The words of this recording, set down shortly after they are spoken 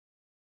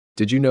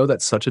Did you know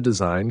that such a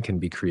design can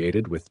be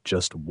created with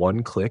just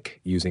one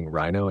click using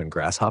Rhino and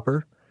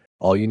Grasshopper?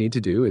 All you need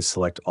to do is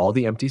select all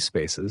the empty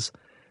spaces,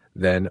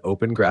 then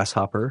open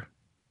Grasshopper,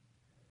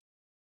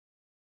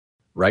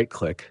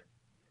 right-click,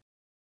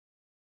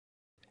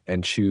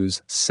 and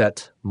choose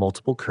Set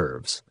Multiple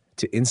Curves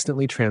to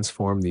instantly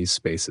transform these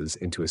spaces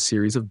into a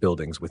series of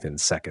buildings within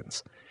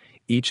seconds.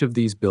 Each of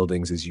these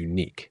buildings is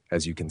unique,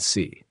 as you can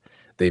see.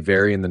 They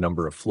vary in the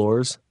number of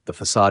floors, the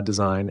facade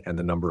design, and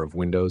the number of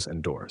windows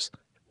and doors.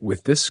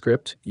 With this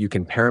script, you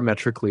can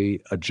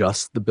parametrically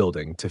adjust the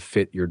building to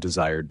fit your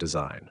desired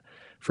design.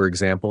 For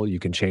example, you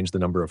can change the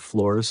number of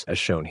floors as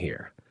shown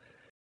here.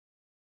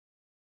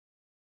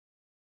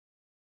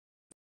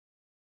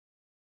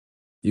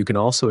 You can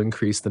also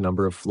increase the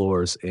number of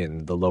floors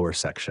in the lower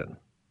section.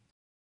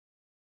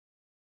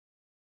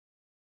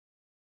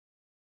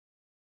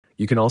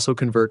 You can also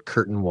convert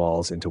curtain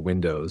walls into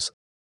windows,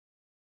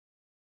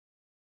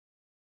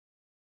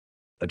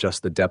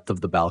 adjust the depth of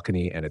the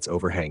balcony and its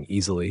overhang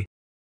easily.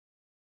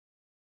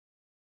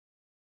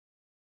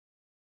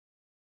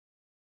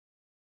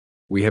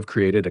 We have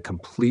created a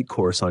complete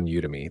course on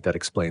Udemy that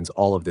explains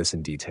all of this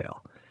in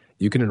detail.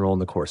 You can enroll in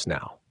the course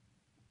now.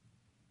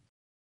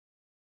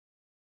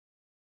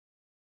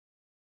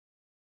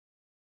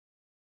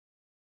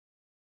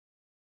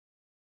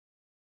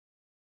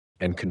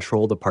 And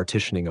control the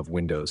partitioning of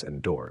windows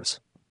and doors.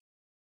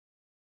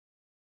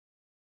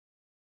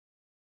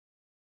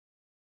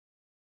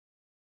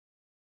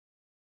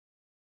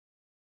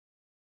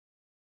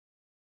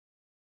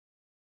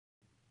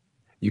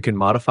 You can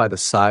modify the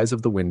size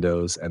of the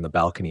windows and the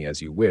balcony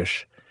as you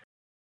wish.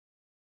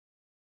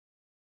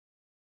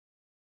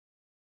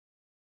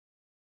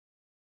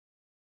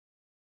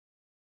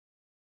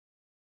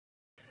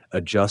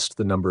 Adjust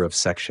the number of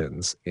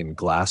sections in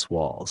glass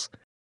walls.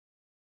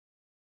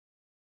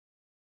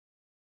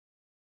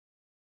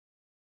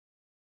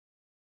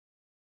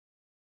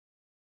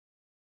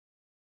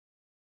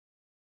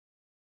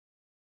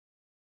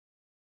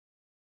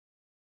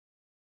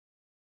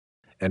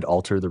 And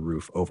alter the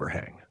roof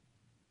overhang.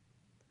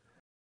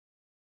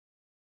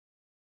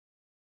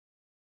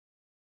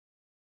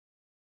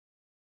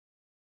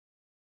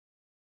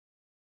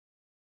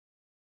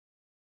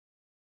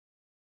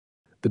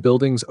 The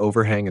building's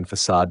overhang and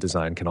facade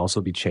design can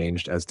also be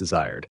changed as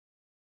desired,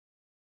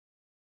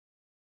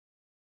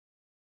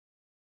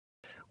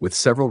 with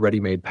several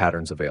ready-made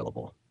patterns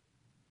available.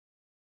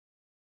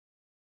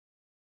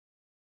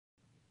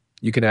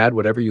 You can add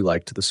whatever you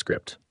like to the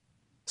script,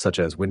 such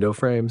as window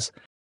frames,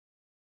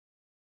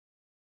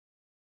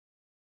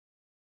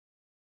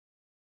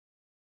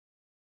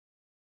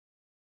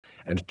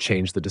 and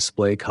change the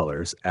display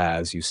colors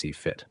as you see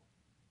fit.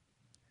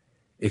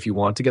 If you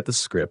want to get the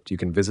script, you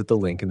can visit the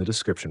link in the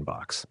description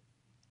box.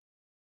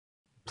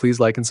 Please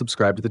like and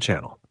subscribe to the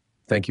channel.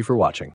 Thank you for watching.